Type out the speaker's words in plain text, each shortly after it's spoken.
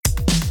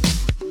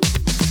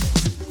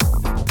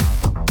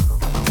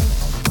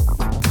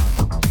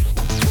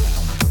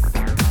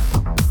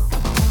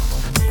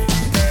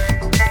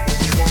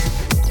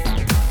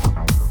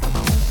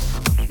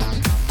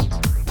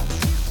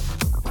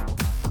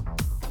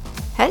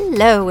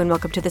Hello and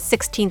welcome to the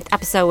 16th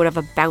episode of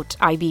About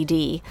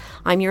IBD.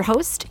 I'm your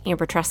host,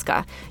 Amber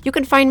Tresca. You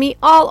can find me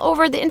all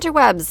over the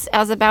interwebs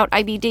as About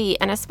IBD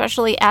and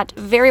especially at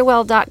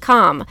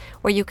verywell.com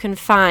where you can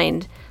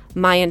find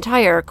my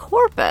entire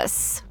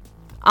corpus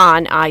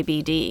on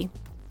IBD.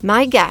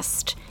 My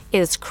guest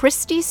is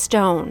Christy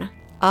Stone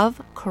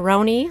of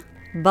Crony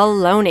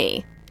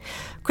Baloney.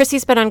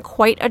 Christy's been on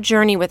quite a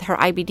journey with her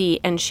IBD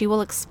and she will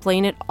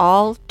explain it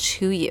all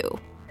to you.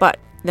 But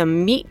the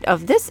meat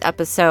of this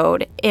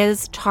episode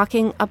is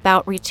talking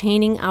about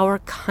retaining our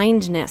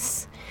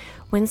kindness.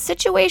 When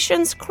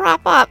situations crop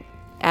up,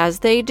 as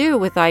they do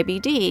with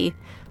IBD,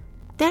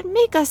 that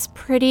make us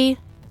pretty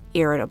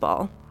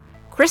irritable.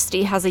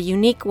 Christy has a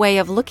unique way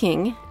of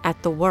looking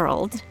at the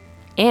world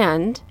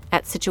and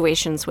at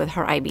situations with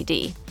her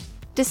IBD,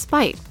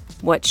 despite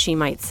what she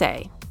might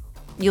say.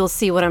 You'll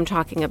see what I'm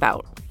talking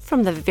about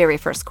from the very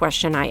first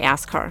question I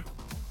ask her.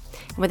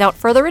 Without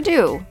further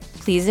ado,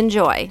 please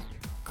enjoy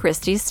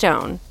Christy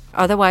Stone,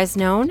 otherwise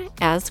known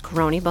as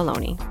Crony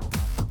Baloney.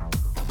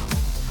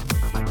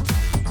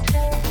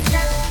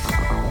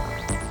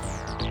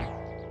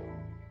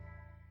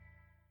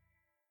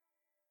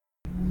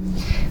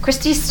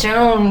 Christy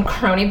Stone,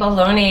 Crony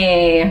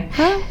Baloney.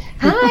 Huh?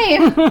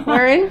 Hi,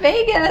 we're in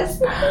Vegas.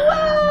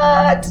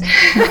 What?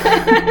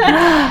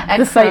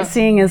 The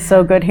sightseeing is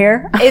so good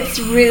here.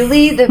 It's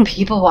really, the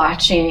people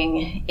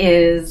watching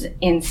is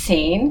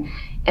insane.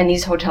 And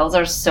these hotels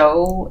are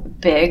so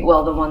big.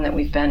 Well, the one that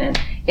we've been in,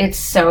 it's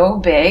so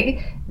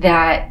big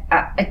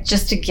that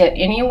just to get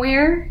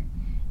anywhere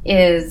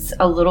is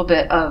a little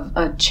bit of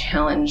a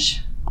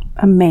challenge.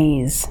 A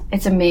maze.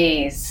 It's a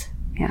maze.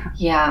 Yeah.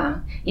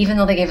 Yeah. Even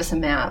though they gave us a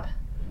map.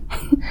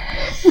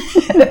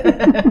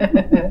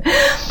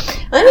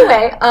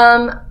 Anyway,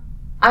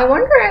 I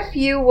wonder if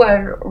you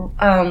would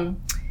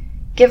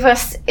give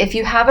us, if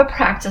you have a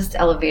practiced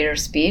elevator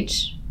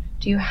speech.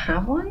 Do you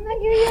have one that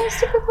you use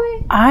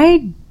typically?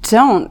 I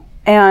don't.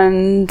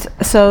 And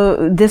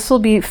so this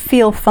will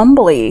feel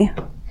fumbly,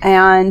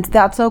 and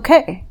that's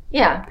okay.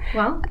 Yeah,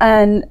 well.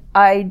 And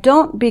I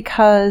don't,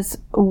 because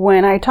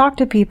when I talk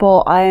to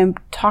people, I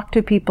talk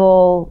to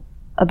people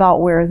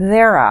about where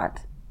they're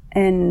at.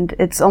 And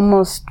it's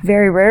almost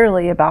very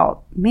rarely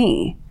about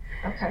me.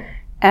 Okay.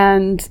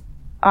 And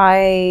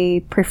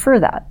I prefer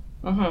that.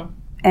 Mm-hmm.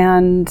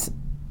 And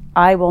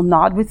I will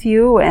nod with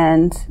you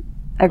and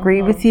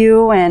agree with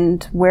you,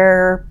 and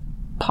where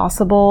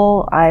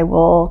possible I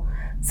will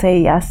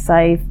say yes,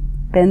 I've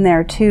been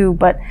there too.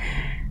 But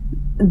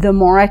the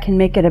more I can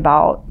make it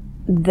about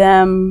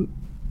them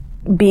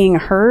being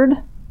heard,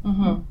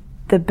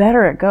 the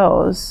better it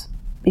goes,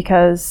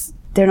 because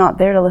they're not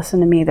there to listen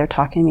to me, they're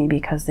talking to me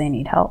because they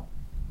need help.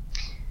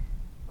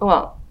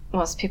 Well,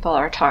 most people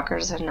are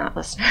talkers and not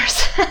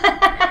listeners.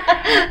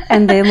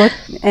 And they look,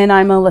 and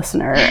I'm a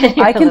listener.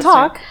 I can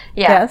talk.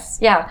 Yeah. Yes.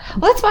 Yeah.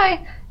 Well, that's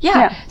why.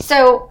 Yeah.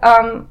 So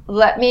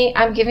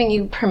I'm giving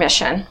you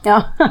permission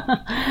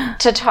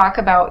to talk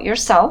about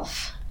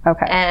yourself.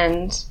 Okay.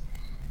 And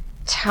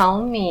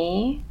tell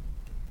me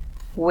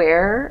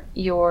where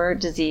your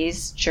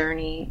disease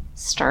journey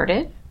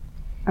started.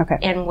 Okay.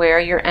 And where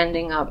you're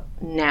ending up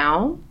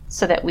now,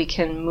 so that we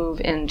can move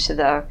into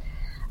the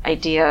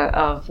idea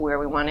of where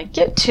we want to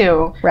get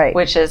to, right,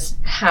 which is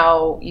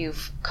how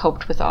you've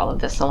coped with all of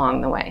this along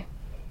the way.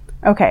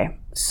 Okay.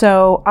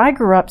 So I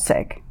grew up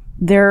sick.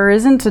 There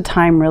isn't a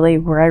time really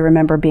where I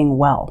remember being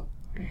well.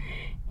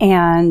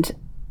 And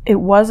it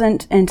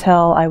wasn't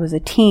until I was a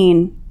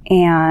teen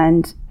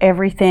and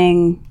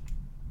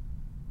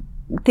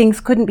things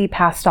couldn't be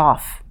passed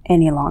off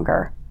any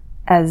longer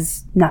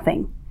as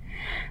nothing,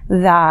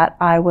 that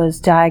I was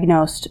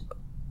diagnosed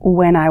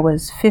when I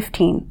was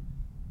 15.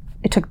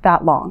 It took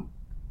that long.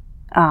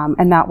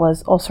 And that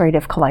was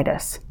ulcerative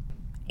colitis.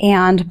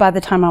 And by the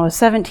time I was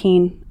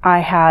 17, I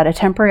had a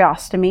temporary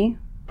ostomy,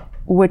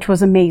 which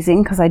was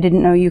amazing because I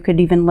didn't know you could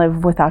even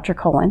live without your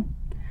colon.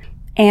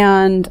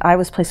 And I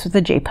was placed with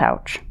a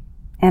J-pouch.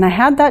 And I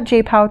had that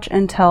J-pouch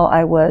until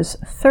I was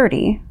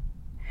 30.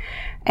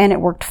 And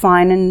it worked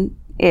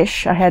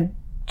fine-ish. I had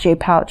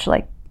J-pouch,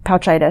 like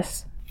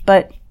pouchitis,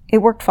 but it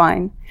worked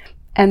fine.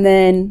 And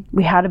then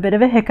we had a bit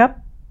of a hiccup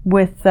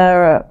with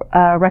the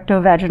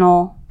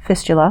rectovaginal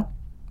fistula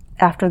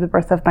after the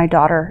birth of my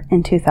daughter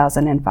in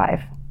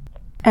 2005.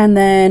 And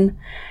then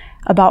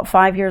about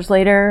 5 years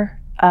later,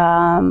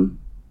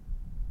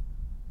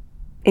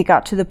 it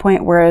got to the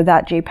point where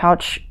that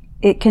J-pouch,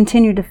 it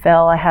continued to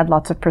fail. I had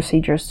lots of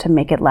procedures to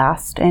make it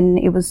last, and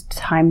it was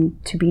time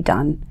to be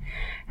done.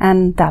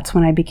 And that's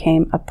when I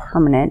became a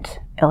permanent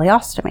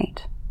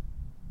ileostomate.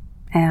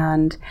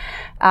 And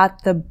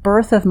at the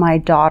birth of my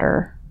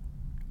daughter,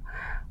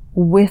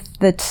 with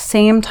the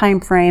same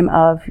time frame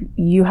of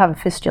you have a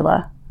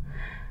fistula,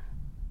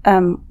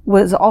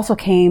 also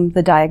came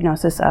the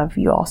diagnosis of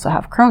you also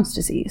have Crohn's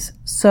disease.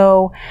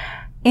 So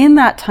in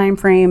that time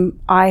frame,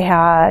 I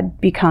had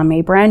become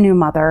a brand new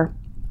mother,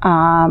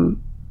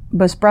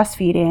 was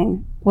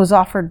breastfeeding, was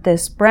offered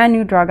this brand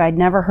new drug I'd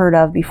never heard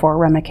of before,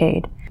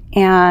 Remicade,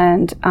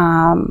 and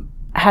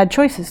had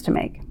choices to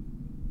make.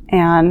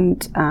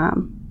 and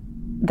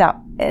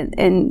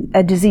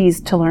a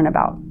disease to learn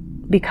about.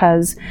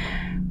 Because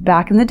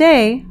back in the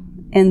day,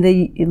 in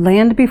the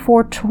land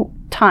before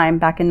time,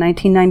 back in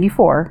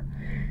 1994,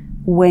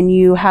 when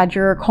you had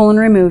your colon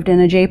removed in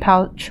a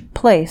J-pouch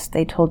place,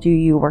 they told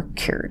you were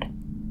cured.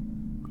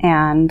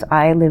 And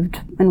I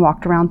lived and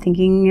walked around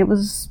thinking it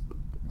was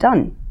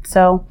done.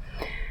 So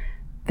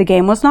the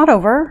game was not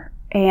over,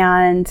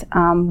 and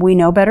we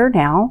know better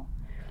now.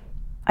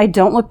 I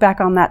don't look back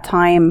on that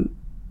time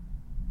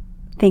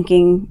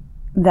thinking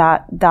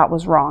that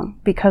was wrong,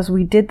 because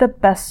we did the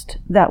best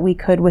that we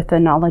could with the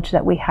knowledge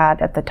that we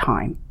had at the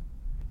time.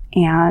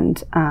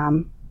 And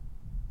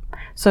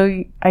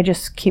so I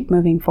just keep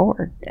moving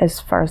forward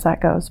as far as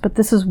that goes. But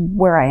this is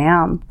where I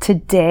am.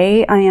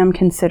 Today, I am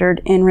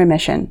considered in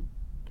remission.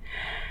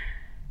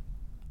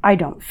 I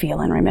don't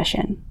feel in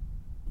remission.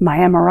 My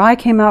MRI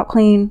came out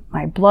clean.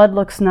 My blood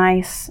looks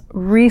nice.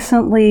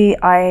 Recently,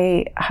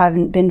 I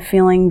haven't been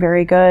feeling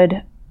very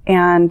good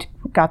and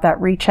got that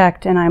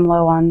rechecked, and I'm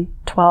low on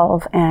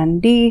 12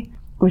 and D,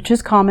 which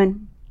is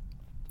common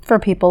for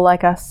people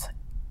like us,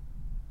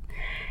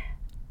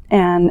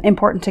 and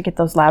important to get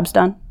those labs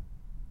done.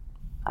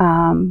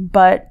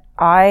 But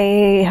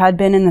I had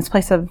been in this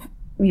place of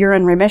you're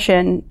in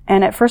remission,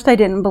 and at first I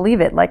didn't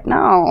believe it. Like,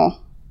 no,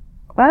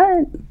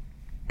 what?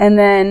 And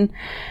then,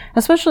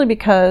 especially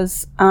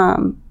because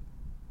I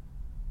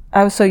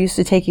was so used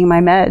to taking my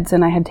meds,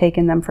 and I had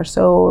taken them for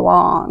so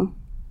long,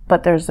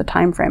 but there's a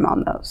time frame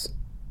on those,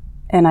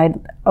 and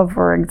I'd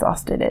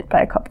overexhausted it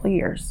by a couple of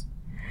years.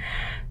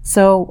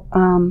 So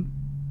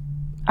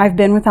I've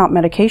been without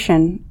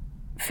medication,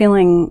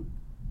 feeling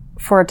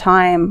for a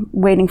time,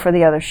 waiting for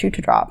the other shoe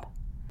to drop.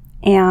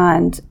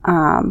 And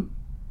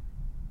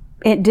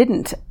it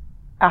didn't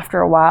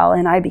after a while,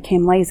 and I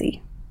became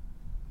lazy.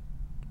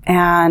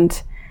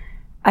 And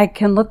I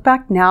can look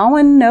back now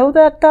and know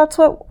that that's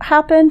what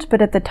happened,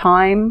 but at the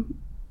time,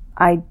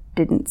 I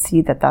didn't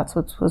see that that's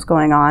what was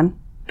going on.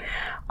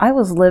 I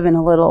was living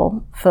a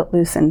little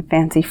footloose and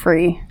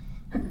fancy-free.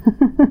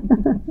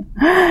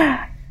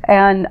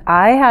 And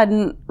I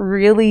hadn't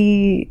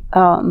really,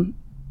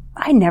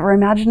 I never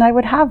imagined I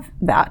would have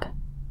that.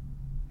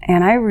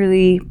 And I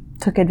really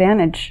took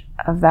advantage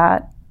of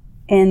that,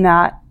 in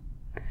that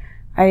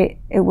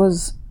it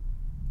was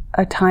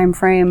a time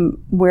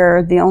frame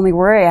where the only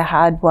worry I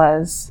had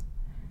was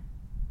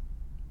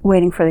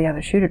waiting for the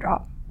other shoe to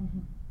drop. Mm-hmm.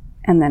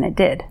 And then it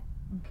did.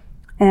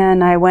 Mm-hmm.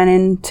 And I went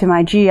into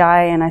my GI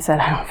and I said,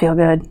 I don't feel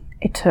good.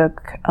 It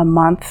took a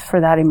month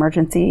for that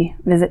emergency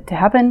visit to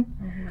happen.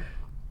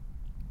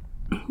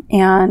 Mm-hmm.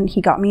 And he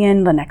got me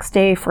in the next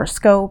day for a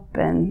scope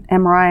and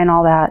MRI and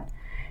all that.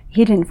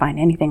 He didn't find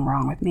anything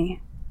wrong with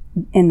me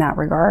in that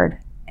regard.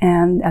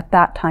 And at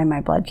that time, my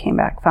blood came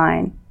back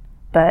fine.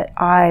 But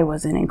I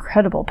was in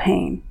incredible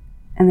pain,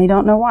 and they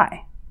don't know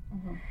why.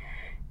 Mm-hmm.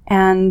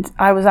 And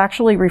I was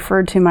actually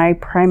referred to my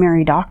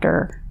primary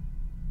doctor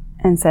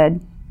and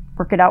said,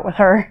 work it out with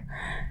her.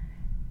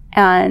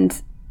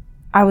 And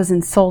I was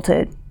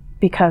insulted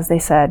because they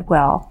said,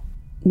 well,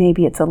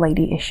 maybe it's a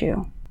lady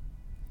issue.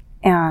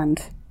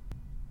 And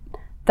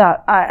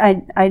that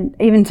I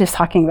even just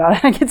talking about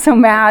it, I get so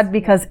mad,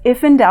 because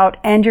if in doubt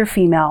and you're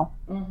female,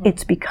 mm-hmm.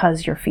 it's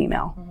because you're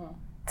female. Mm-hmm.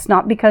 It's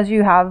not because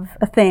you have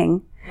a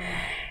thing.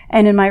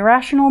 And in my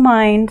rational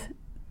mind,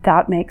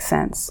 that makes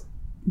sense.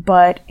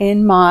 But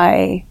in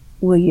my,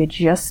 will you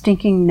just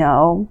stinking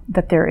know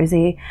that there is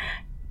a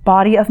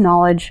body of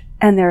knowledge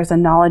and there is a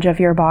knowledge of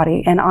your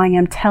body, and I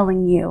am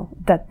telling you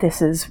that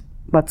this is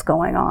what's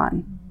going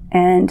on.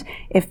 And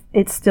if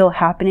it's still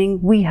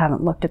happening, we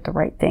haven't looked at the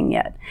right thing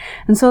yet.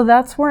 And so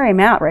that's where I'm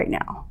at right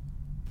now.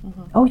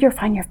 Mm-hmm. Oh, you're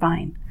fine, you're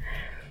fine.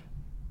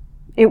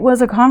 It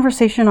was a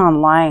conversation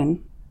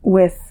online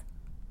with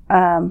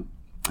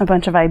a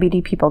bunch of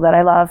IBD people that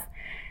I love,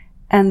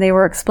 and they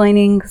were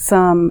explaining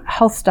some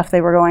health stuff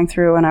they were going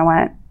through, and I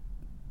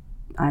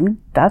went,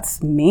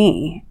 that's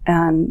me.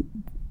 And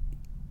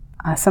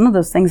some of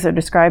those things they're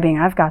describing,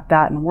 I've got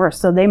that and worse.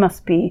 So they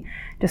must be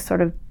just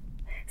sort of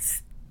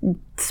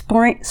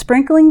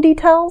sprinkling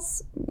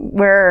details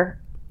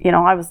where,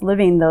 I was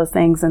living those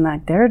things, and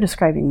that they're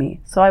describing me.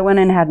 So I went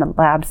in and had the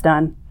labs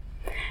done,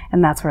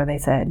 and that's where they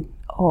said,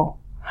 oh,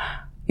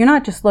 you're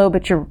not just low,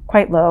 but you're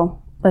quite low.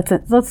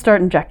 Let's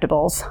start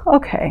injectables.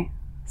 Okay.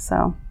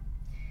 So.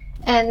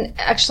 And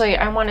actually,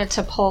 I wanted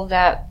to pull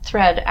that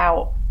thread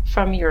out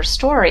from your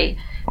story,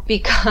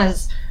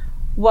 because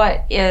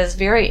what is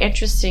very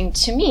interesting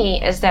to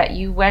me is that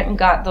you went and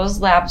got those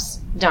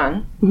labs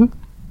done. Mm-hmm.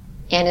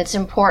 And it's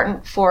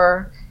important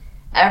for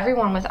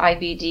everyone with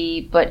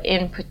IBD, but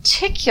in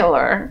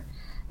particular,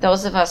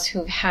 those of us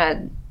who've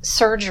had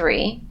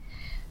surgery,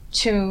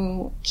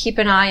 to keep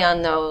an eye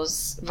on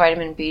those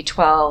vitamin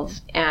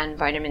B12 and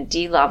vitamin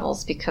D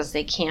levels, because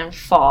they can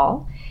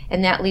fall.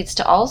 And that leads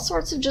to all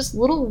sorts of just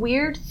little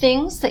weird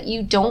things that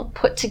you don't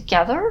put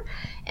together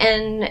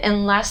And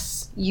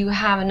unless you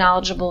have a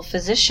knowledgeable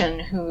physician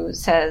who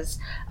says,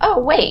 oh,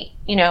 wait,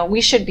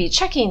 we should be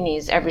checking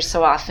these every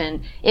so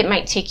often, it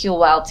might take you a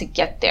while to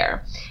get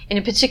there. And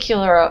in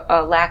particular,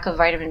 a lack of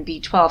vitamin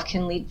B12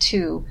 can lead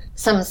to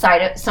some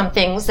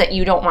things that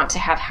you don't want to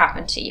have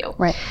happen to you.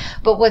 Right.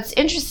 But what's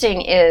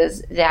interesting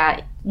is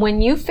that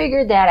when you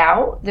figured that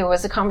out, there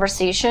was a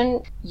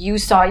conversation, you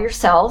saw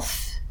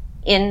yourself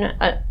in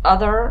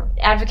other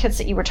advocates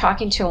that you were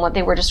talking to and what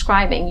they were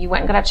describing. You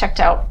went and got it checked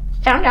out,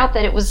 found out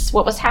that it was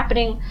what was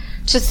happening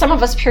to some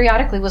of us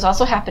periodically was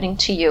also happening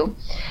to you.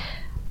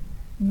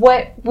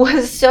 What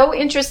was so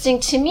interesting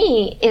to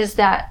me is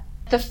that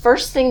the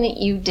first thing that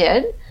you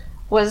did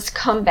was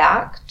come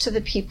back to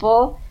the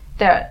people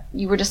that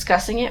you were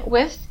discussing it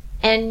with,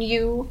 and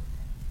you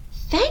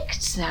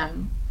thanked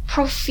them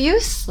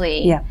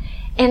profusely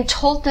and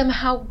told them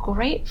how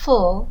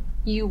grateful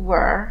you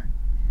were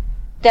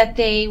that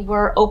they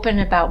were open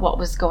about what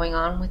was going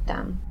on with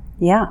them.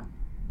 Yeah.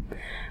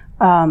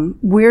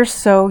 We're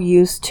so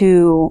used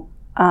to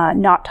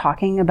not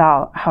talking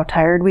about how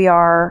tired we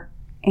are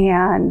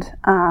and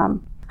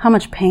how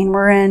much pain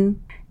we're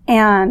in.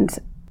 And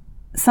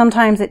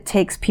sometimes it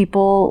takes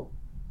people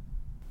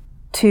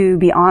to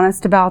be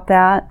honest about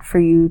that for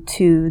you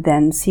to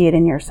then see it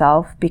in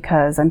yourself,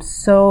 because I'm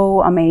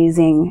so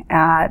amazing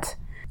at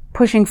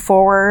pushing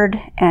forward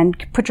and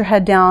put your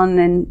head down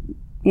and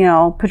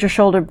put your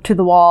shoulder to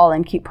the wall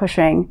and keep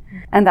pushing.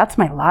 And that's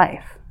my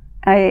life.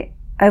 I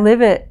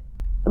live it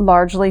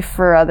largely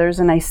for others,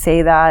 and I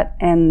say that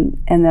and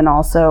then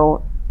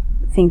also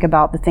think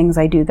about the things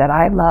I do that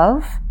I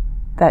love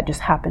that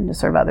just happen to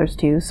serve others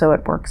too. So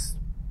it works.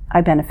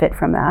 I benefit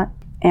from that.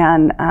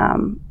 And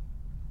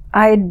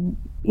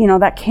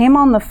that came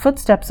on the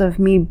footsteps of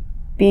me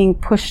being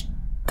pushed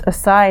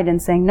aside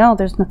and saying, no,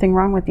 there's nothing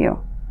wrong with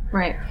you.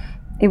 Right.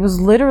 It was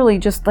literally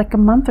just like a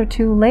month or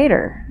two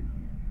later.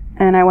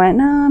 And I went,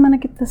 no, I'm going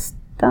to get this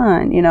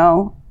done.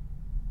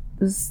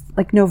 It was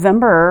like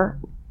November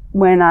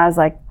when I was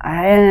like,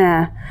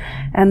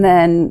 and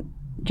then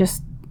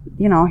just,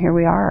 here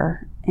we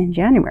are in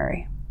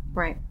January.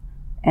 Right.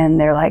 And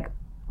they're like,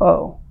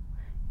 oh,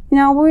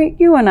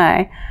 you and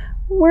I,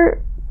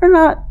 we're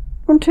not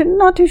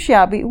too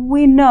shabby.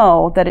 We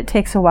know that it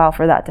takes a while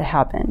for that to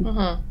happen.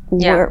 Mm-hmm.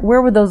 Yeah.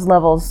 Where were those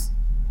levels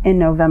in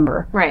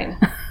November? Right.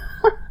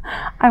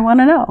 I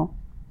want to know.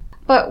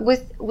 But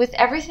with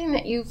everything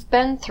that you've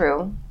been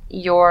through,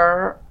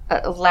 your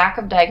lack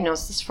of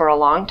diagnosis for a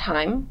long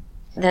time,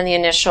 then the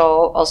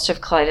initial ulcerative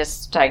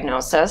colitis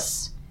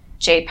diagnosis,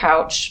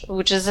 J-pouch,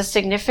 which is a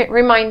significant,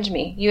 remind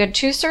me, you had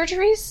 2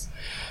 surgeries?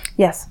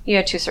 Yes. You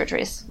had 2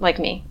 surgeries, like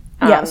me.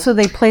 Yeah, so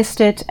they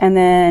placed it and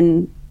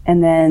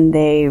then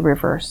they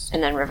reversed.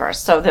 And then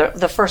reversed. So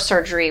the first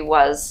surgery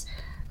was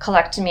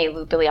colectomy,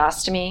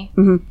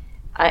 loupiliostomy,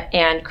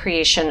 and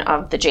creation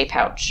of the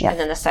J-pouch. Yes. And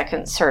then the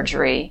second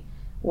surgery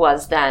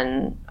was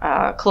then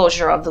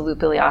closure of the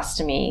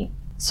loupiliostomy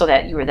so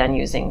that you were then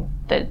using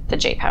the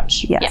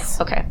J-pouch. Yes.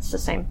 Yeah, okay, it's the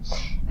same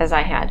as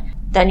I had.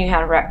 Then you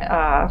had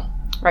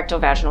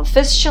rectovaginal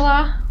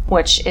fistula,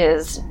 which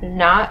is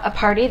not a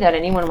party that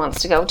anyone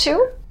wants to go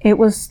to. It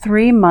was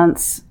 3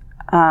 months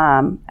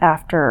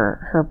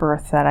after her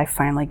birth that I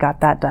finally got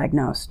that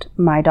diagnosed.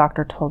 My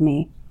doctor told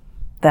me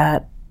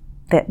that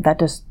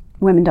just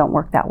women don't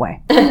work that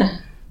way.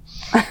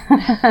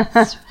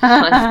 It's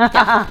fun.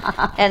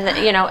 Yeah.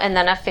 And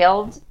then a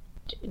failed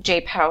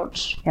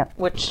J-pouch, yep.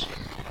 which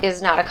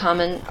is not a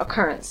common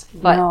occurrence.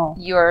 But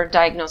your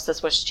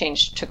diagnosis was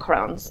changed to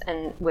Crohn's,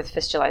 and with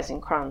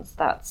fistulizing Crohn's,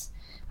 that's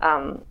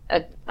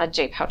a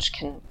J-pouch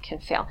can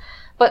fail.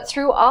 But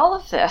through all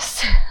of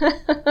this,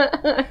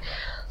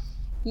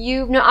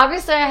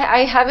 obviously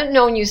I haven't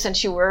known you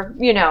since you were,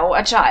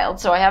 a child,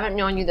 so I haven't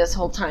known you this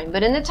whole time.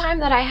 But in the time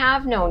that I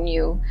have known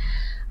you,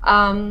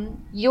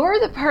 you're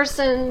the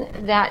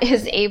person that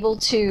is able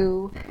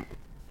to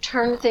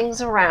turn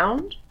things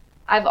around.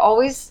 I've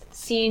always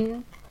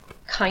seen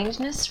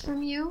kindness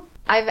from you.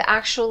 I've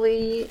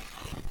actually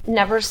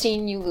never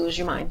seen you lose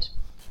your mind.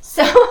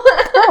 So,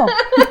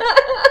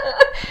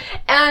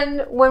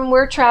 and when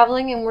we're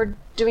traveling and we're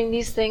doing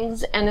these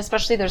things, and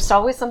especially there's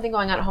always something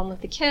going on at home with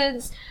the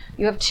kids.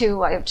 You have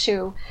 2, I have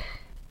 2.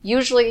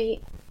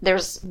 Usually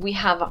we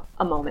have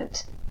a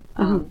moment.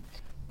 Mm-hmm.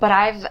 But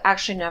I've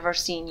actually never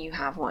seen you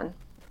have one.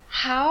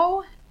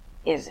 How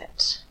is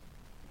it?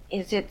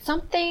 Is it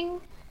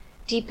something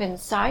deep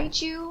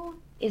inside you?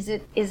 Is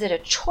it a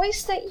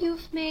choice that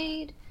you've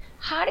made?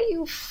 How do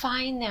you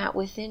find that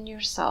within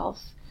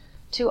yourself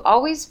to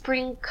always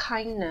bring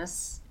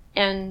kindness?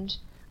 And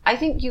I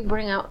think you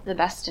bring out the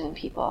best in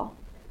people.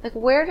 Like,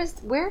 where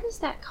does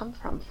that come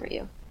from for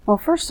you? Well,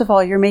 first of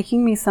all, you're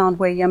making me sound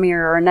way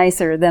yummier or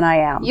nicer than I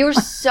am. You're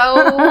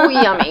so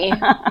yummy.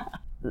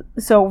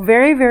 So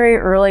very, very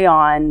early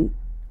on,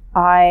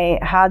 I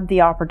had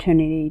the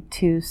opportunity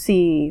to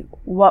see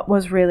what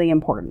was really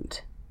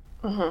important.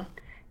 Mm-hmm.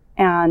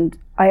 And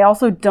I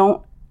also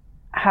don't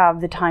have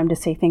the time to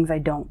say things I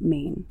don't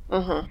mean.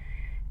 Mm-hmm.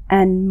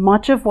 And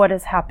much of what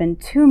has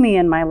happened to me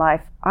in my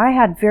life, I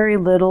had very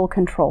little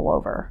control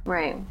over.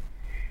 Right.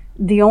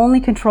 The only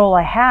control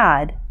I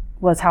had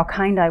was how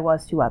kind I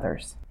was to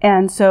others.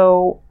 And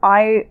so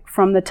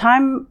from the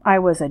time I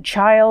was a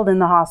child in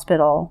the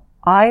hospital,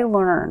 I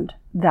learned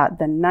that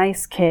the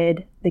nice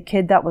kid, the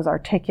kid that was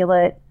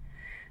articulate,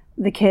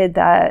 the kid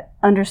that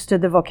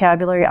understood the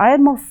vocabulary, I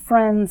had more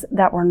friends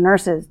that were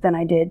nurses than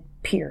I did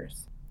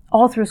peers,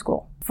 all through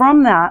school.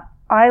 From that,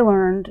 I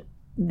learned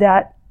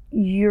that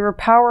your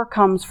power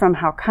comes from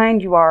how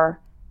kind you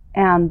are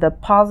and the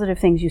positive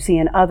things you see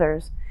in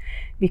others,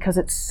 because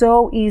it's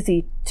so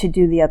easy to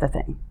do the other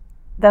thing.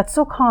 That's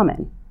so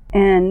common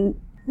and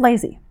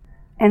lazy.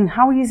 And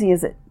how easy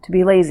is it to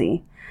be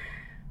lazy?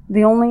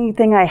 The only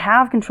thing I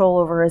have control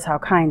over is how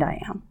kind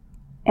I am.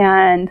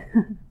 And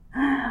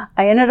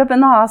I ended up in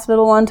the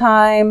hospital one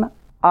time.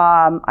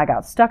 I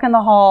got stuck in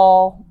the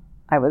hall.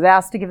 I was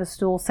asked to give a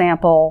stool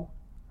sample.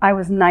 I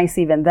was nice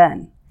even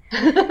then.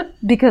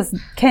 Because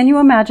can you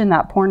imagine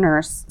that poor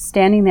nurse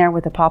standing there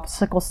with a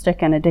popsicle stick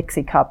and a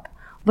Dixie cup,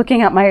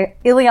 looking at my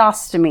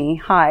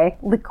ileostomy,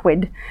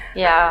 liquid.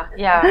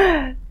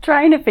 Yeah.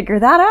 Trying to figure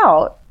that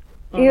out.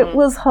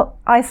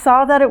 I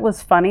saw that it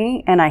was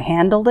funny and I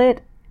handled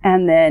it,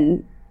 and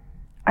then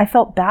I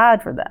felt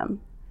bad for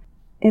them.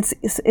 It's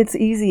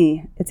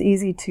easy. It's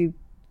easy to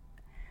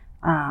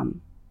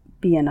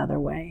be another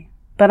way.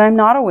 But I'm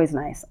not always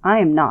nice. I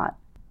am not.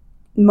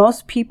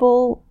 Most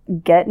people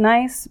get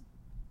nice,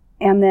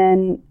 and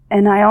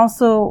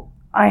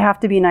I have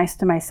to be nice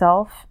to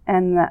myself.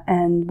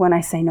 And when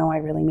I say no, I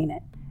really mean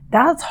it.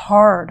 That's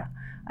hard.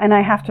 And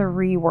I have to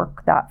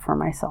rework that for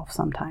myself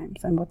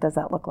sometimes. And what does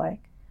that look like?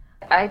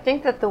 I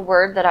think that the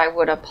word that I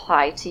would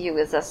apply to you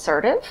is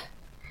assertive.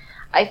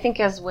 I think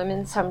as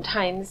women,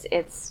 sometimes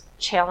it's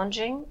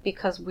challenging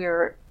because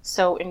we're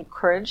so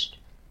encouraged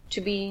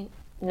to be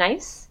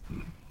nice.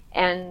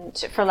 And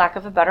for lack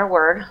of a better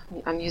word,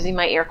 I'm using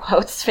my air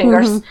quotes,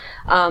 fingers,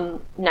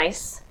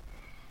 nice.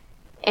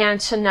 And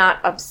to not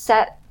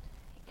upset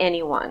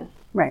anyone.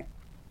 Right.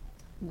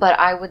 But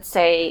I would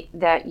say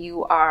that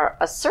you are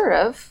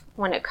assertive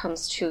when it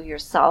comes to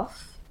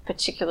yourself,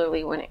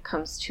 particularly when it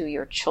comes to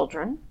your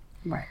children.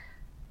 Right.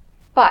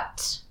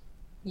 But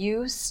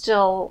you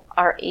still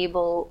are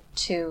able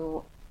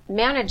to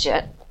manage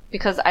it,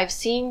 because I've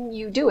seen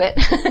you do it.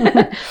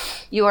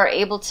 You are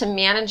able to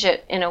manage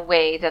it in a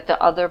way that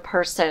the other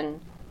person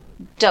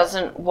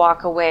doesn't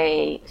walk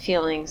away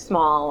feeling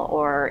small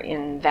or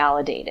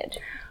invalidated.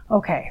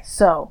 Okay,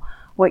 so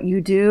what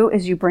you do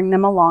is you bring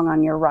them along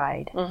on your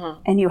ride,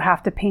 and you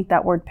have to paint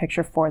that word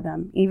picture for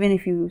them. Even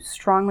if you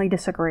strongly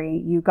disagree,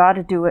 you got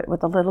to do it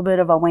with a little bit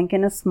of a wink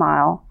and a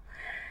smile.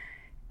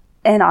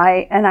 And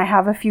I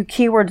have a few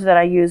keywords that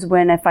I use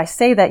if I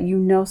say that, you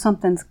know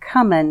something's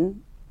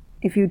coming.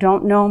 If you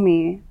don't know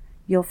me,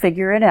 you'll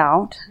figure it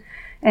out.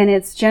 And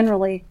it's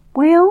generally,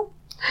 well,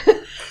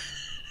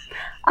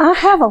 I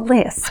have a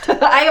list.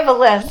 I have a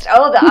list.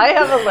 Oh, I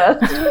have a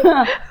list.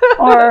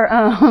 Or,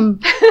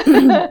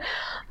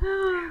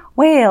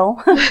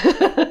 well,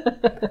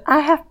 I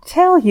have to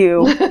tell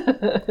you,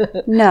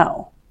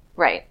 no.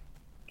 Right.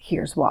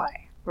 Here's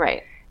why.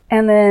 Right.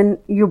 And then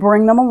you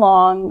bring them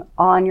along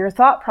on your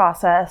thought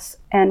process.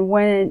 And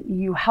when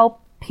you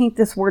help paint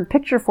this word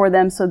picture for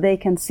them so they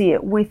can see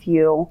it with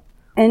you.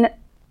 And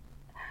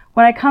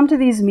when I come to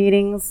these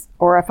meetings,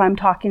 or if I'm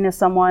talking to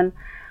someone,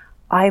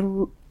 I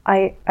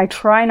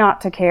try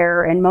not to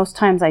care, and most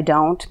times I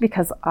don't,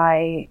 because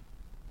I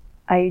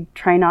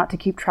try not to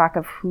keep track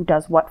of who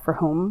does what for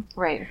whom.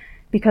 Right.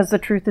 Because the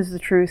truth is the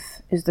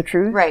truth is the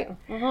truth. Right.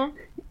 Mm-hmm.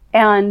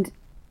 And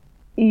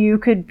you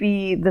could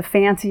be the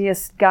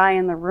fanciest guy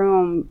in the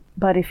room,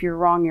 but if you're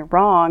wrong, you're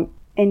wrong.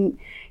 And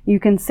you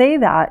can say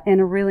that in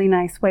a really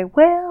nice way.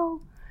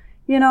 Well,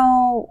 you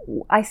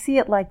know, I see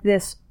it like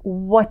this.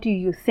 What do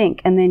you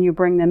think? And then you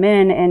bring them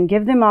in and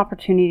give them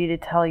opportunity to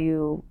tell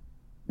you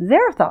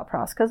their thought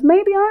process, because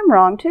maybe I'm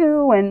wrong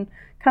too, and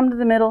come to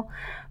the middle.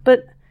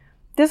 But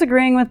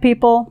disagreeing with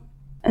people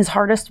is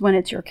hardest when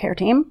it's your care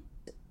team.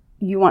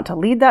 You want to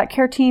lead that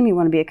care team. You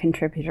want to be a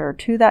contributor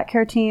to that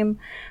care team,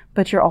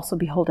 but you're also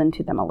beholden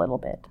to them a little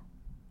bit.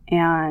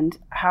 And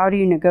how do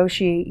you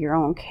negotiate your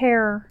own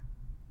care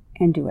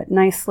and do it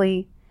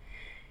nicely?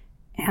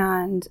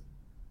 And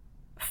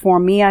for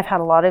me, I've had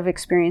a lot of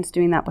experience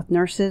doing that with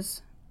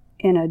nurses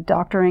in a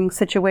doctoring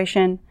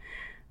situation.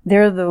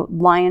 They're the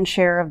lion's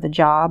share of the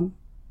job.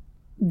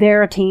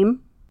 They're a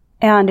team.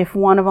 And if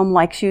one of them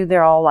likes you,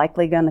 they're all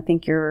likely going to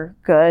think you're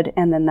good.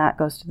 And then that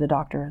goes to the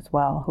doctor as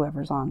well,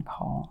 whoever's on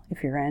call,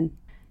 if you're in.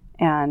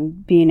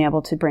 And being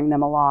able to bring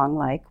them along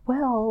like,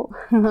 well,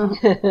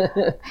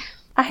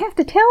 I have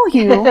to tell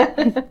you,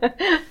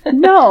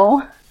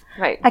 no,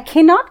 right. I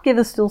cannot give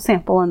a stool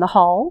sample in the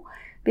hall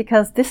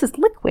because this is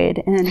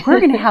liquid and we're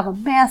going to have a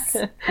mess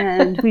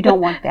and we don't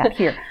want that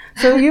here.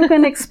 So you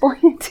can explain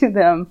it to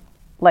them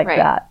like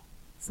that.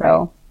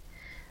 So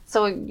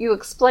you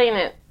explain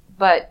it,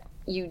 but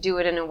you do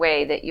it in a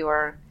way that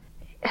you're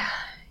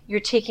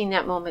taking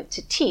that moment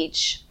to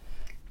teach.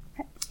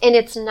 And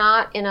it's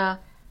not in a,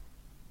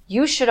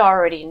 you should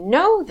already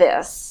know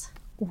this.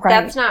 Right.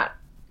 That's not,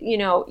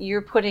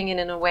 you're putting it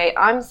in a way,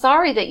 I'm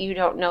sorry that you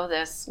don't know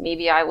this.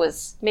 Maybe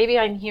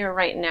I'm here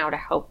right now to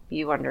help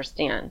you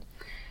understand.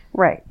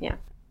 Right. Yeah.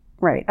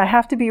 Right. I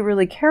have to be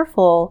really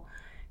careful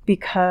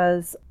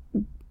because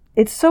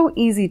it's so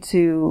easy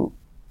to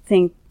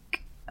think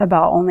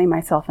about only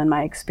myself and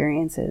my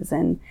experiences.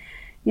 And,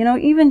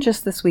 even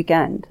just this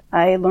weekend,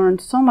 I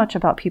learned so much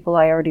about people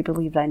I already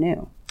believed I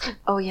knew.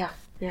 Oh, yeah.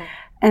 Yeah.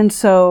 And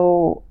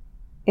so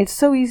it's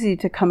so easy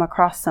to come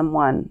across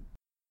someone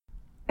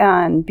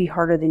and be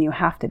harder than you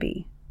have to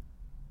be,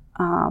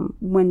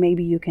 when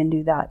maybe you can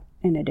do that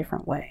in a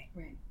different way.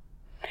 Right.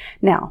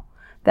 Now,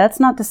 that's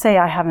not to say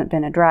I haven't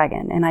been a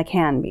dragon, and I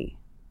can be.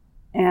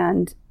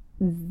 And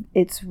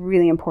it's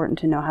really important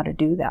to know how to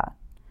do that,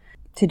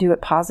 to do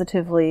it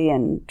positively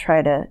and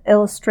try to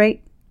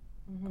illustrate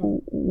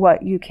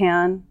what you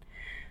can.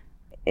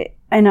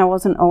 And I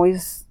wasn't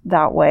always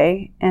that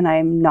way, and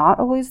I'm not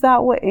always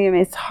that way. I mean,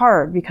 it's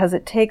hard because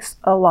it takes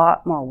a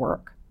lot more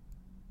work,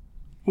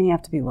 and you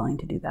have to be willing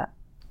to do that.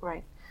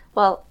 Right.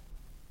 Well,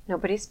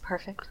 nobody's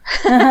perfect.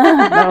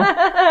 No.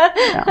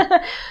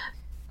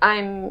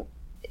 I'm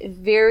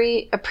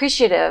very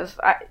appreciative.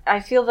 I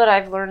feel that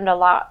I've learned a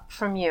lot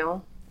from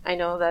you. I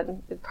know that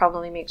it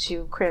probably makes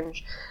you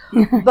cringe,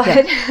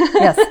 but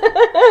Yes.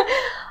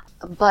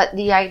 But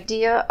the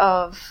idea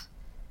of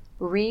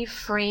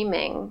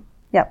reframing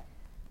Yep.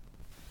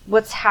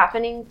 what's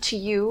happening to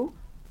you,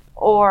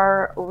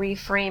 or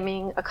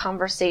reframing a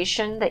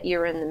conversation that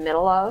you're in the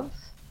middle of,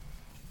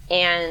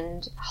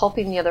 and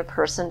helping the other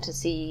person to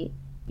see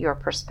your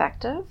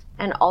perspective,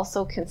 and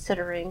also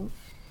considering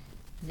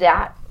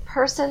that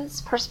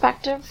person's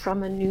perspective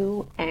from a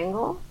new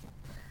angle.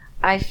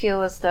 I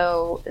feel as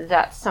though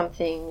that's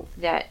something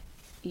that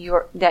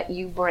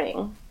you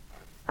bring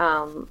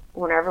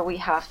whenever we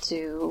have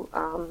to,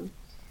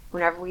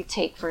 whenever we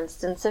take, for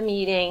instance, a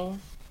meeting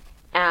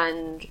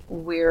and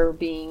we're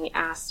being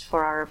asked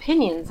for our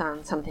opinions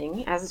on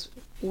something, as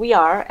we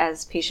are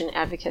as patient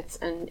advocates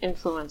and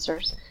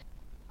influencers.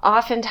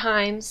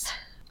 Oftentimes,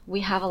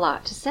 we have a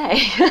lot to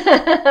say.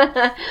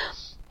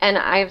 And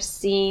I've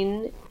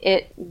seen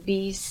it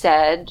be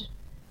said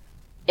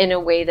in a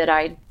way that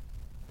I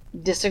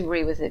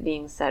disagree with it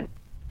being said.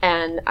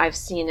 And I've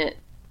seen it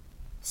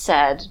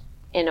said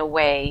in a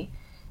way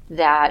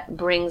that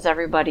brings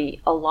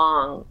everybody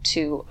along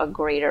to a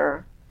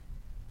greater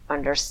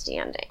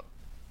understanding,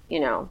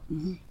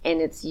 And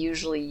it's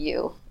usually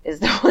you is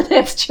the one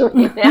that's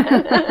doing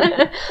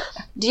that.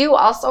 Do you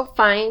also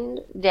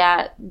find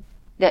that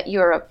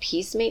you're a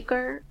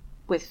peacemaker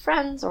with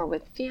friends or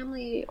with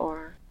family,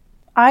 or?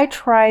 I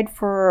tried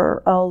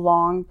for a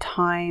long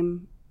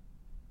time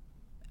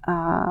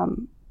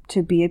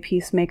to be a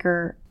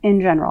peacemaker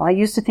in general. I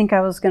used to think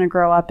I was going to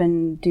grow up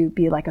and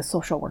be like a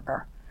social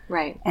worker.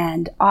 Right.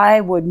 And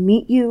I would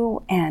meet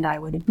you and I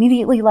would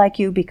immediately like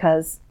you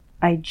because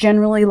I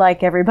generally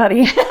like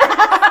everybody.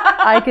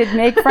 I could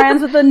make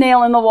friends with a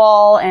nail in the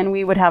wall and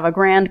we would have a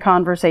grand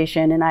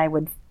conversation and I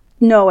would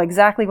know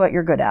exactly what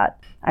you're good at.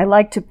 I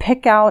like to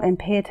pick out and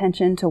pay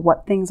attention to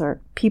what things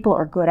people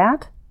are good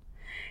at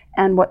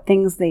and what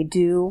things they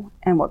do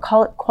and what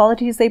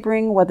qualities they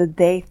bring, whether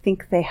they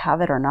think they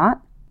have it or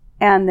not,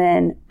 and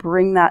then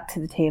bring that to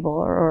the table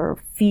or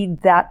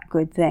feed that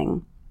good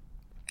thing.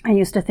 I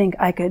used to think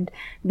I could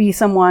be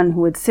someone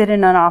who would sit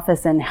in an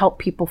office and help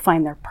people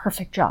find their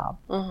perfect job.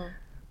 Mm-hmm.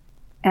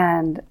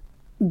 And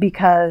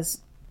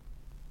because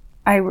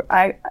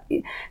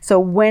so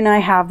when I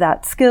have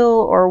that skill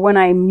or when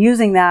I'm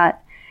using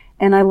that,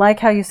 and I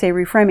like how you say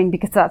reframing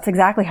because that's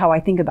exactly how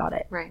I think about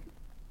it. Right.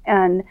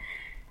 And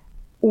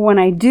when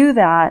I do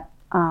that,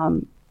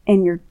 and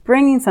you're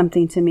bringing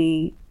something to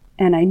me,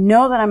 and I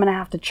know that I'm going to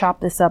have to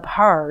chop this up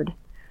hard,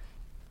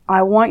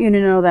 I want you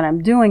to know that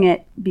I'm doing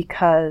it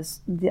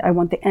because I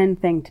want the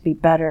end thing to be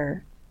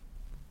better,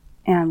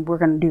 and we're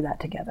going to do that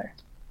together.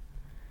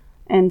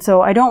 And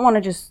so I don't want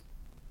to just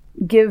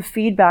give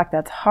feedback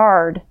that's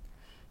hard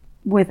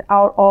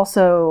without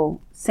also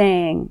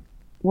saying,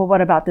 well,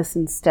 what about this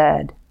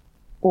instead?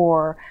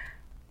 Or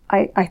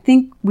I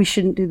think we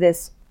shouldn't do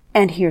this,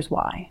 and here's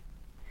why.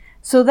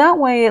 So that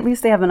way, at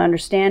least they have an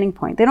understanding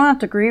point. They don't have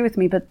to agree with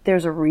me, but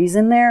there's a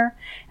reason there.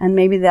 And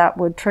maybe that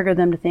would trigger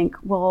them to think,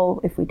 well,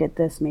 if we did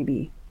this,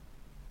 maybe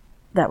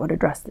that would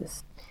address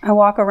this. I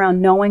walk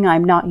around knowing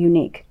I'm not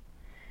unique.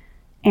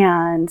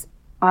 And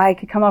I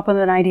could come up with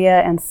an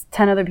idea and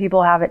 10 other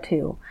people have it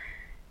too.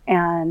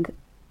 And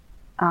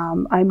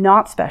I'm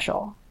not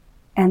special.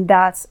 And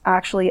that's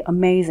actually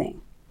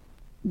amazing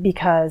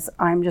because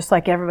I'm just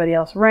like everybody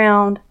else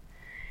around.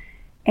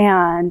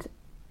 And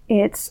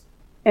it's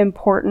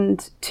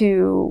important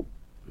to,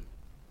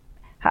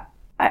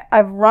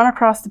 I've run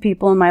across the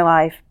people in my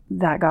life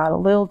that got a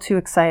little too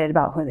excited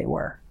about who they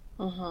were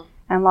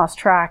and lost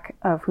track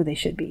of who they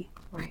should be.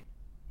 Right.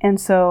 And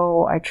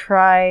so I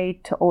try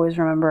to always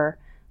remember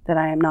that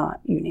I am not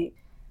unique.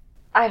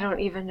 I don't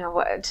even know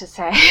what to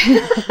say.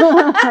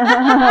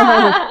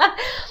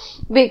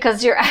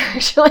 Because you're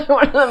actually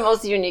one of the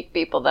most unique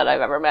people that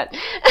I've ever met.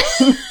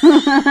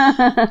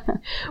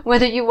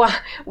 Whether you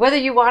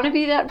want to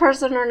be that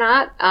person or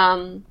not,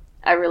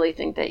 I really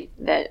think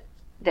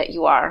that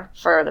you are,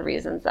 for the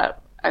reasons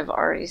that I've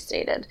already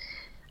stated.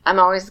 I'm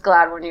always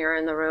glad when you're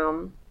in the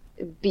room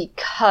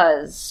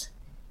because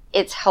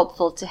it's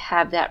helpful to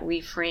have that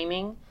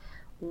reframing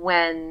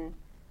when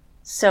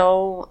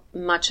so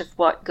much of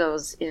what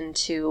goes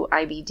into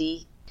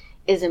IBD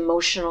is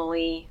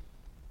emotionally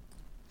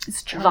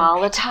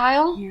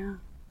volatile. Yeah.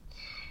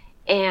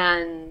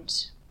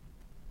 And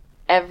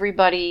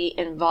everybody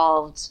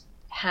involved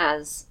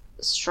has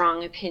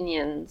strong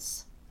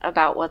opinions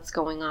about what's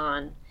going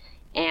on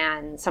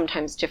and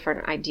sometimes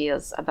different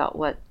ideas about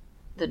what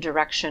the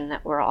direction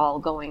that we're all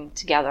going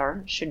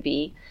together should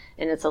be.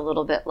 And it's a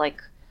little bit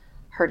like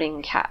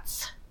herding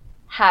cats.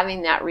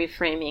 Having that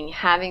reframing,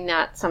 having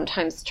that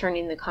sometimes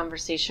turning the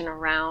conversation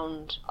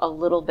around a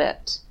little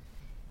bit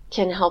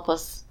can help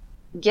us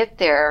get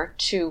there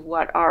to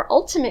what our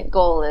ultimate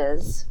goal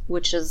is,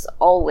 which is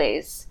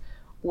always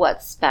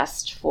what's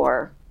best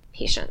for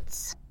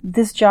patients.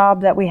 This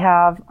job that we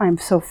have, I'm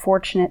so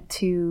fortunate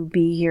to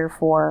be here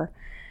for,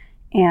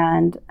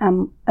 and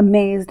I'm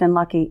amazed and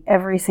lucky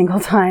every single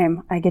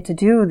time I get to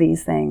do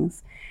these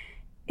things,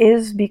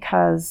 is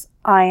because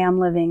I am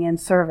living in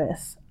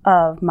service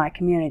of my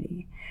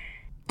community.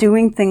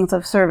 Doing things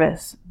of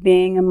service,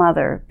 being a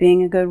mother,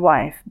 being a good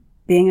wife,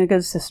 being a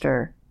good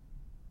sister,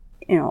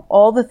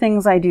 all the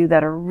things I do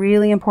that are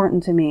really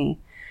important to me.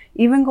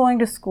 Even going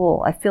to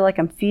school, I feel like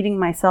I'm feeding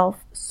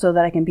myself so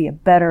that I can be a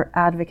better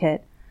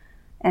advocate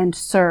and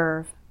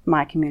serve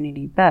my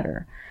community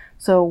better.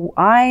 So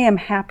I am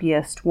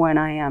happiest when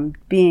I am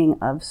being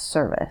of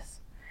service.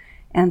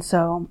 And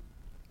so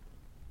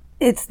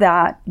it's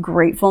that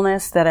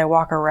gratefulness that I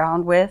walk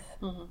around with.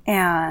 Mm-hmm.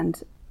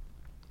 And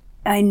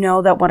I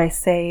know that what I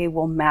say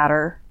will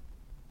matter.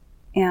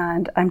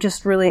 And I'm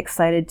just really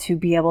excited to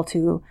be able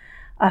to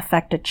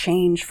affect a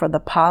change for the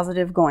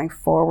positive going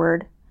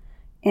forward.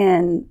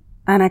 And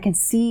I can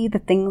see the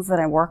things that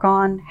I work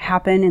on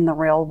happen in the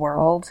real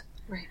world.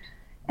 Right.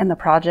 And the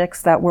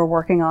projects that we're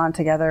working on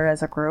together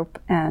as a group,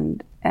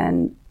 and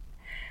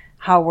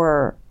how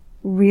we're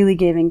really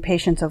giving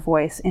patients a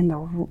voice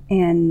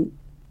in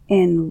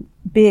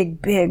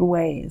big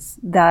ways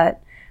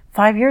that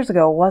 5 years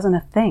ago wasn't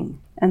a thing.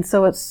 And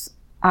so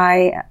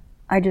I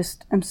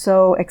just am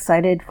so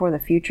excited for the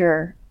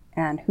future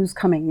and who's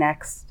coming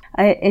next.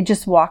 I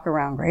just walk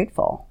around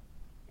grateful,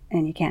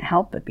 and you can't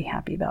help but be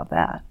happy about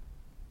that.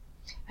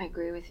 I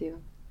agree with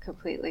you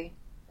completely.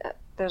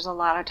 There's a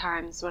lot of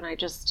times when I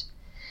just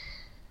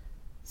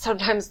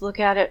sometimes look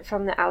at it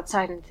from the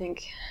outside and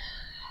think,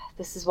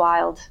 this is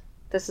wild.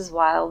 This is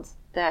wild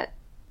that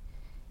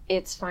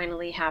it's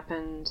finally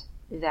happened,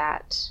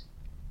 that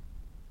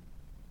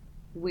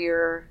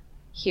we're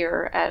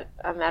here at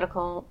a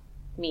medical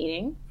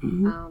meeting.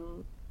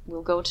 Mm-hmm.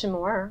 We'll go to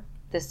more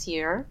this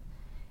year,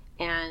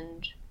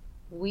 and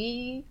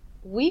we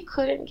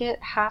couldn't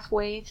get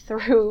halfway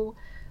through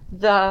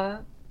the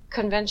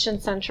convention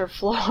center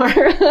floor.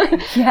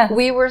 Yes.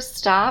 We were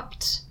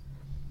stopped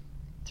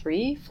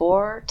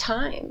 3-4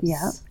 times.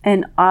 Yeah.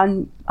 And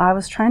I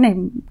was trying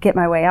to get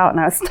my way out, and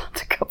I was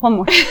stopped a couple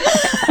more times.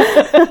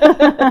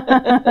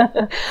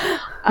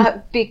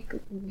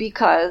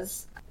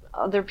 Because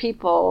other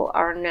people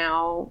are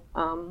now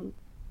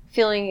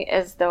feeling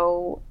as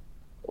though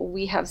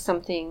we have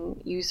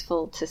something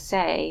useful to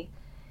say,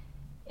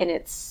 and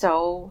it's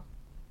so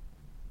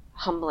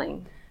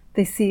humbling.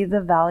 They see the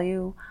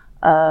value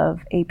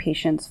of a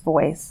patient's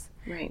voice,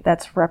 right,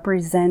 that's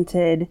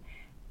represented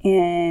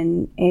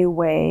in a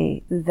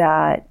way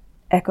that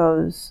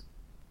echoes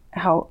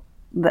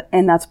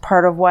and that's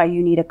part of why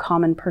you need a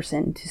common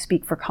person to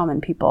speak for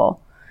common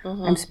people.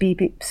 Mm-hmm. I'm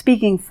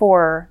speaking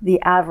for the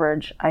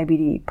average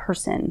IBD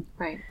person.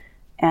 Right.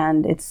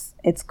 And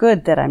it's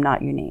good that I'm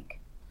not unique.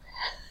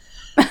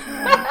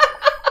 I'm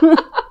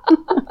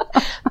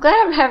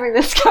glad I'm having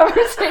this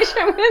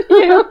conversation with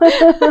you.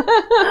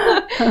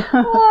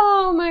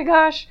 Oh my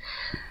gosh.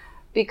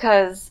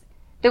 Because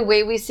the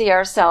way we see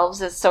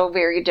ourselves is so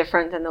very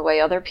different than the way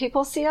other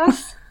people see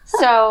us.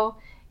 So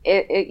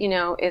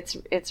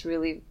it's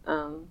really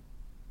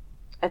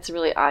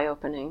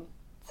eye-opening.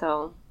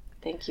 So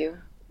thank you.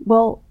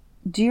 Well,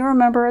 do you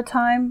remember a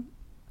time,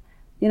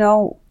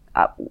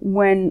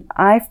 when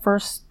I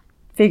first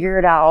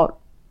figured out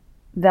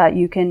that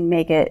you can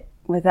make it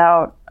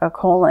without a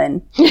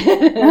colon?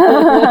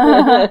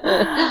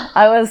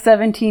 I was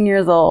 17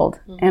 years old,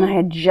 mm-hmm. and I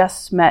had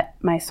just met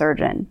my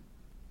surgeon,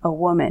 a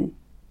woman.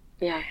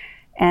 Yeah.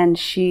 And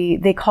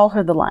they call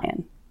her the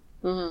Lion.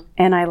 Mm-hmm.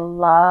 And I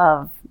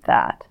love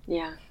that.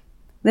 Yeah.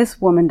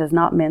 This woman does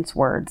not mince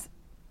words.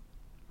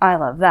 I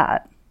love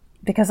that.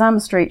 Because I'm a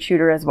straight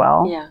shooter as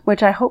well. Yeah.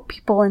 Which I hope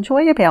people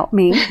enjoy about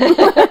me.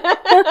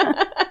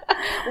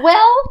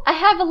 Well, I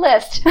have a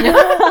list.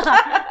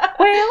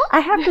 Well, I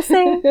have to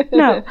say,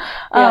 no.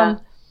 Yeah.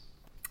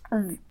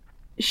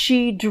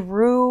 She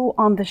drew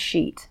on the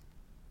sheet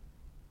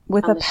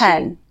with a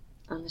pen.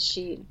 On the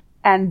sheet.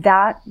 And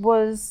that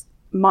was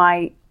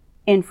my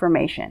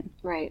information.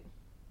 Right.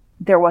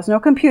 There was no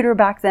computer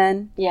back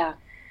then. Yeah.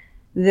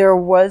 There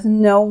was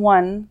no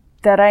one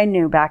that I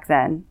knew back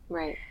then.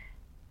 Right.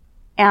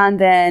 And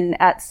then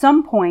at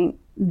some point,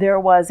 there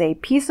was a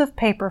piece of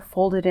paper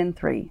folded in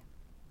 3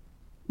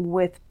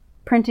 with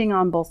printing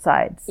on both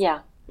sides.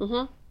 Yeah.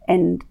 Mm-hmm.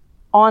 And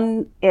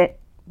on it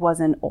was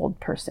an old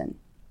person.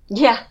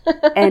 Yeah.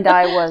 And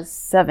I was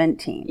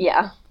 17.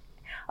 Yeah.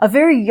 A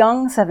very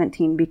young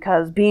 17,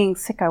 because being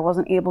sick, I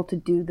wasn't able to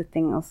do the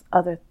things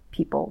other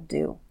people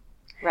do.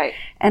 Right.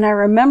 And I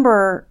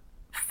remember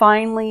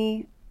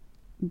finally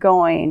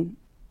looking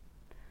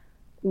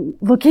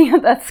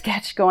at that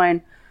sketch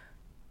going,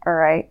 all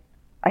right,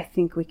 I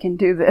think we can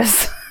do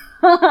this.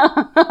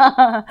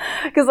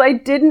 Because I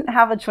didn't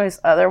have a choice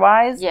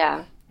otherwise.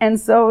 Yeah. And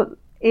so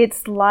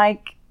it's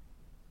like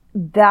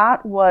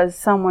that was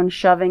someone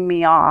shoving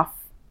me off,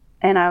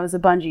 and I was a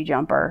bungee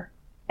jumper.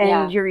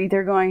 And you're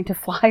either going to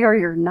fly or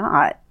you're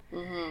not.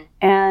 Mm-hmm.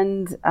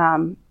 And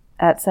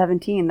at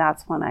 17,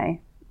 that's when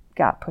I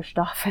got pushed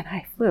off and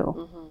I flew.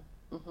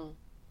 Mm-hmm. Mm-hmm.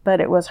 But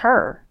it was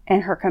her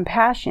and her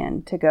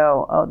compassion to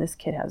go, oh, this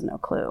kid has no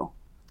clue.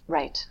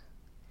 Right.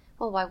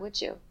 Well, why would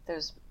you? I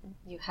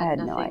had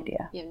no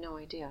idea. You have no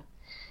idea.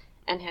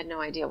 And had no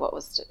idea what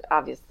was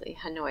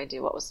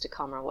to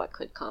come or what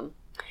could come.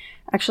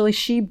 Actually,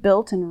 she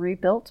built and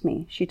rebuilt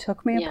me. She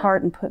took me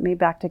apart and put me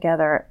back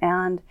together.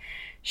 And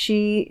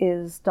she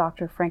is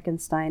Dr.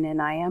 Frankenstein,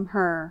 and I am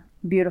her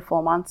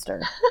beautiful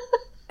monster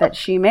that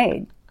she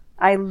made.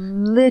 I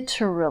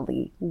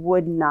literally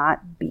would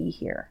not be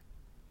here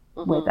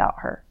without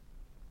her.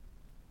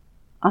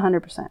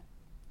 100%.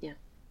 Yeah,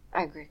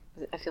 I agree.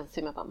 I feel the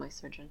same about my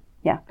surgeon.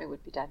 Yeah. I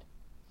would be dead.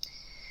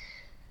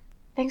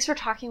 Thanks for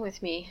talking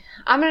with me.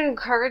 I'm going to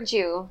encourage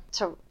you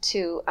to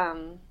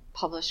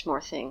publish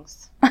more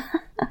things.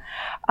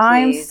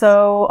 I'm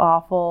so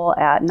awful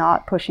at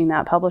not pushing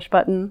that publish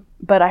button,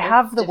 but I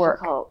have the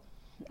work.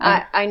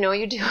 I know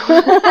you do.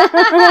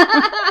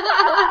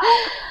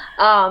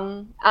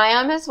 I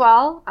am as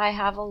well. I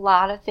have a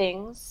lot of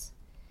things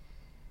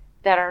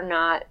that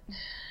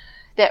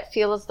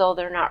feel as though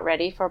they're not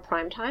ready for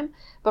prime time,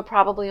 but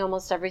probably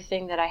almost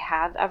everything that I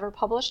have ever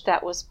published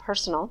that was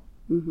personal,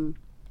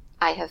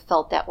 I have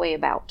felt that way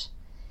about.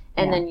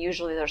 And then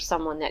usually there's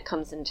someone that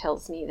comes and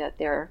tells me that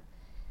they're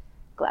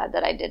glad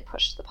that I did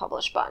push the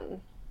publish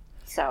button.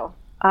 So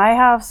I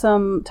have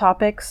some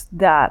topics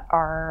that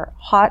are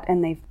hot,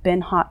 and they've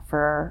been hot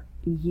for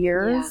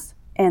years,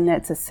 and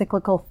it's a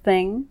cyclical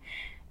thing,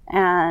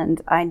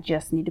 and I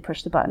just need to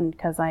push the button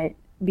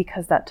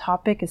because that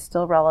topic is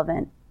still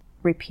relevant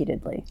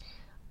repeatedly.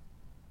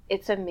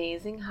 It's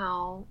amazing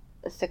how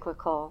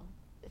cyclical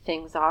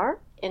things are,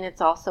 and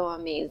it's also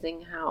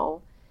amazing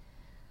how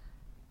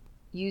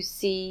you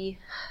see,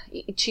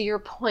 to your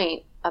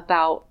point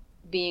about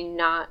being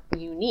not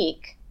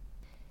unique,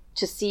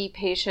 to see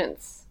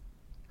patients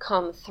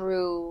come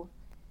through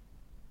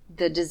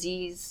the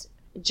disease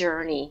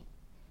journey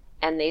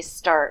and they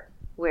start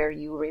where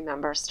you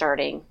remember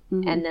starting,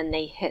 and then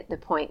they hit the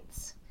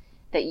points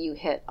that you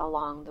hit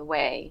along the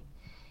way.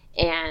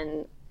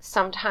 And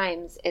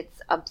sometimes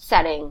it's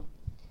upsetting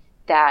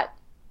that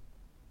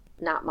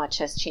not much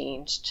has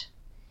changed,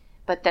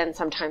 but then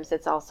sometimes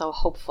it's also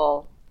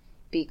hopeful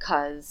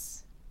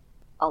because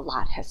a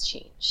lot has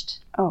changed.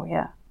 Oh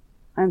yeah.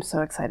 I'm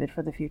so excited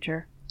for the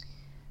future.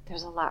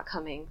 There's a lot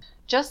coming.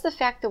 Just the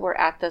fact that we're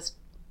at this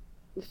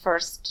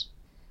first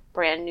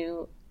brand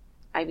new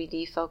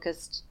IBD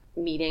focused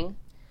meeting,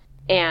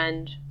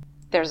 and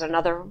there's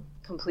another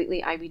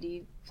completely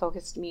IBD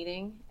focused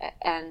meeting,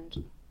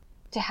 and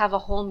to have a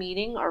whole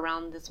meeting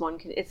around this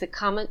one, it's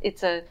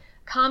a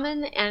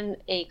common and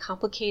a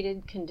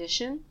complicated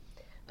condition,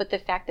 but the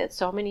fact that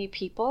so many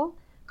people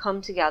come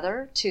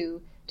together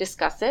to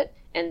discuss it,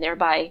 and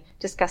thereby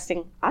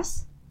discussing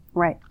us.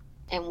 Right.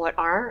 And what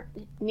our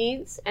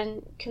needs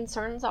and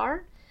concerns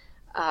are,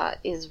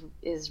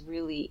 is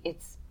really,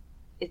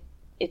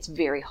 it's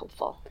very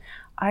hopeful.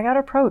 I got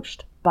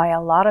approached by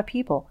a lot of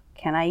people.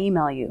 Can I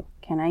email you?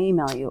 Can I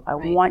email you? I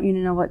want you to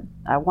know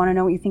I want to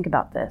know what you think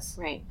about this.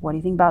 Right. What do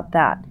you think about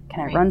that? Can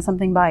I run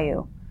something by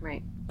you?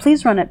 Right.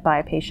 Please run it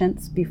by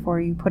patients before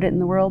you put it in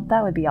the world.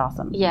 That would be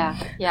awesome. Yeah.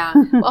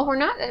 Well, we're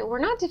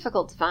not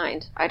difficult to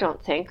find, I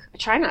don't think. I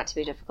try not to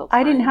be difficult to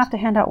find. I didn't have to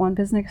hand out one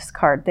business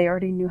card. They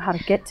already knew how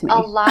to get to me.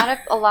 A lot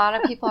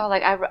of people are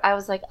like, I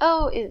was like,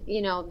 oh,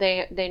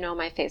 they know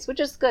my face, which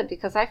is good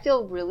because I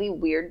feel really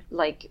weird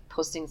like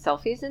posting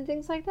selfies and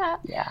things like that.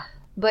 Yeah.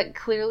 But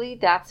clearly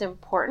that's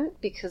important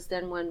because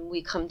then when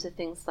we come to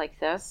things like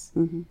this,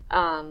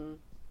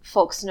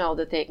 folks know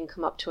that they can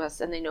come up to us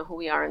and they know who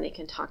we are and they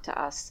can talk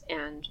to us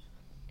and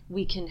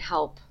we can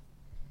help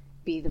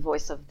be the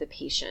voice of the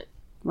patient.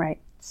 Right.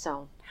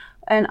 So.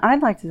 And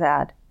I'd like to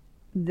add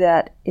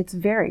that it's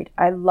varied.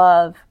 I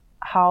love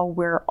how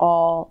we're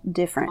all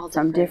different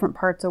from different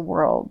parts of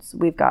worlds.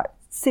 We've got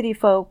city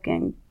folk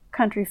and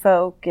country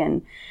folk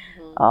and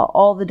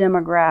all the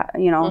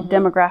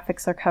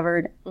demographics are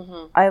covered.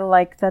 I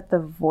like that the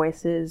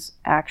voices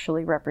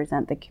actually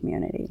represent the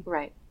community.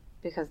 Right.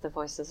 because the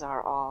voices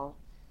are all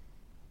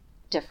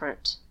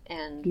different,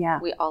 and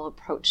we all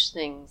approach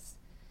things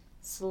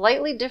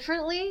slightly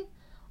differently,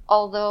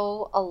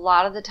 although a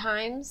lot of the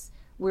times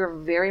we're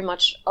very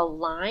much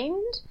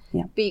aligned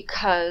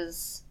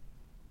because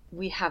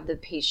we have the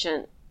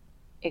patient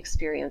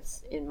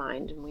experience in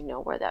mind and we know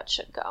where that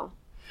should go.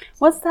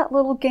 What's that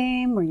little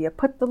game where you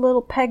put the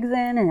little pegs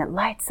in and it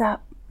lights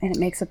up and it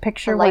makes a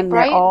picture when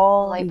they're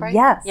all... Light bright?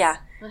 Yes. Yeah.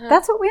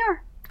 That's what we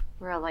are.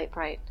 We're a light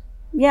bright.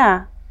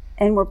 Yeah.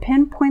 And we're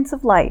pinpoints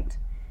of light.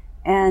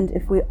 And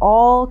if we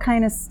all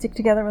kind of stick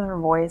together with our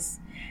voice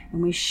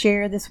and we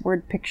share this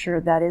word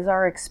picture that is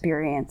our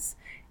experience,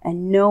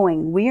 and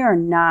knowing we are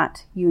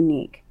not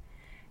unique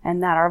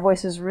and that our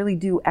voices really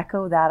do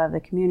echo that of the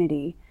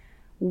community,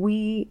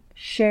 we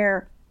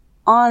share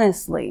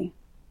honestly,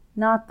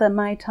 not the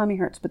my tummy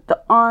hurts, but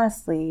the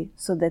honestly,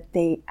 so that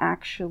they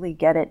actually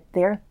get it.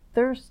 They're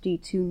thirsty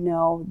to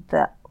know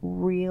the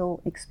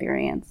real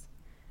experience.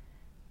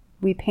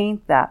 We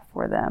paint that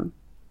for them.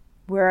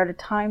 We're at a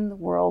time in the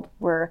world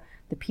where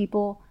the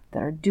people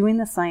that are doing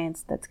the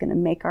science that's going to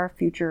make our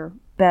future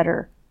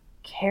better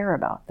care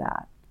about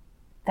that.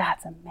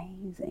 That's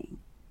amazing.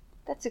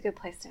 That's a good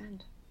place to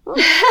end.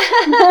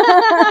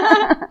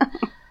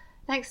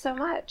 Thanks so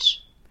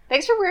much.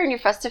 Thanks for wearing your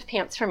festive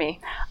pants for me.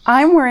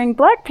 I'm wearing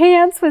black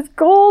pants with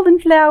gold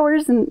and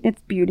flowers, and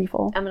it's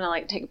beautiful. I'm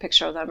going to take a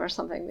picture of them or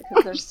something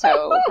because they're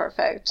so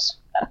perfect.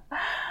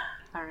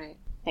 All right.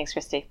 Thanks,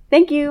 Christy.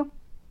 Thank you.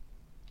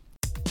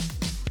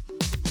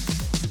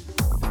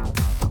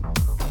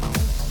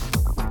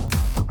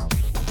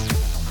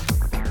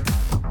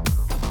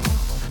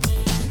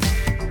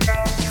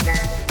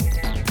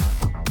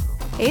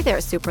 Hey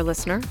there, super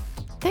listener.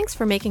 Thanks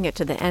for making it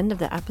to the end of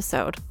the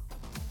episode.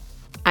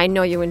 I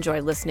know you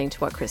enjoyed listening to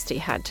what Christy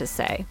had to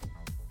say.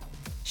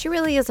 She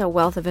really is a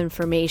wealth of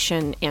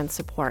information and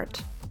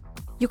support.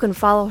 You can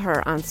follow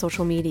her on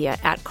social media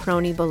at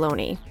Crony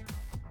Baloney.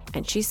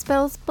 And she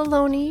spells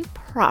baloney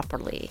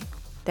properly.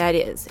 That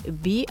is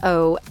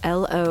Bologna,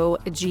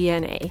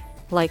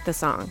 like the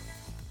song.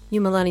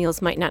 You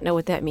millennials might not know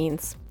what that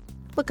means.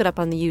 Look it up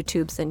on the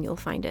YouTubes and you'll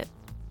find it.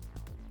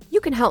 You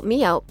can help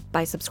me out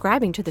by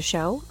subscribing to the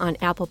show on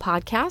Apple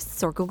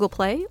Podcasts or Google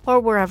Play or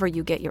wherever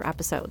you get your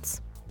episodes.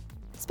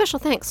 Special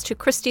thanks to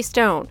Christy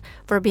Stone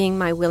for being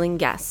my willing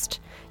guest.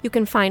 You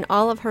can find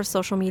all of her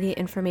social media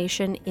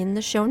information in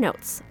the show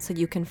notes, so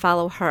you can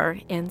follow her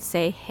and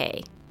say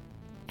hey.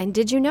 And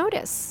did you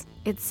notice?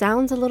 It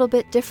sounds a little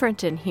bit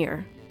different in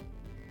here.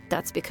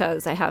 That's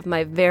because I have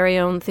my very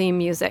own theme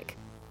music.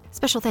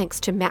 Special thanks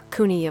to Matt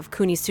Cooney of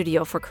Cooney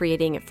Studio for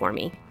creating it for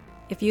me.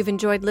 If you've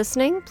enjoyed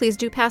listening, please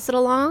do pass it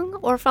along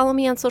or follow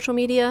me on social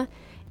media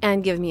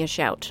and give me a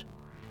shout,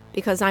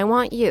 because I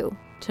want you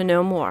to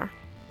know more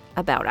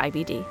about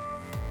IBD.